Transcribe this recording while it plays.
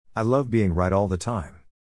I love being right all the time.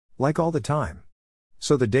 Like all the time.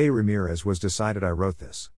 So the day Ramirez was decided, I wrote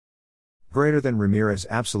this. Greater than Ramirez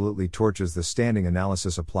absolutely torches the standing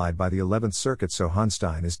analysis applied by the 11th Circuit, so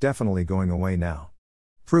Hunstein is definitely going away now.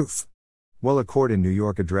 Proof. Well, a court in New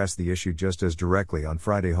York addressed the issue just as directly on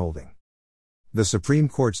Friday, holding. The Supreme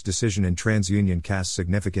Court's decision in TransUnion casts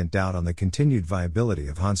significant doubt on the continued viability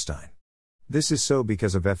of Hunstein. This is so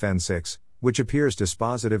because of FN6, which appears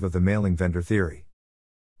dispositive of the mailing vendor theory.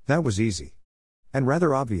 That was easy. And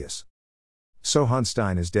rather obvious. So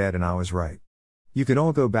Hunstein is dead and I was right. You can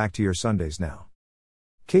all go back to your Sundays now.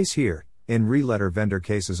 Case here, in re-letter vendor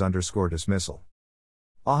cases _ dismissal.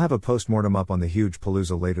 I'll have a postmortem up on the huge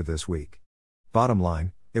palooza later this week. Bottom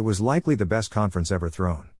line, it was likely the best conference ever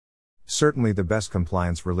thrown. Certainly the best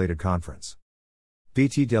compliance-related conference.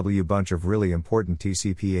 BTW bunch of really important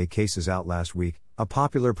TCPA cases out last week. A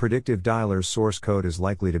popular predictive dialer's source code is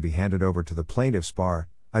likely to be handed over to the plaintiff's bar.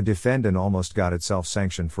 A defendant almost got itself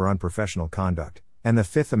sanctioned for unprofessional conduct, and the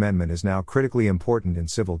Fifth Amendment is now critically important in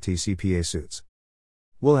civil TCPA suits.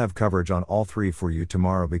 We'll have coverage on all three for you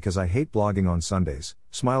tomorrow because I hate blogging on Sundays,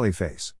 smiley face.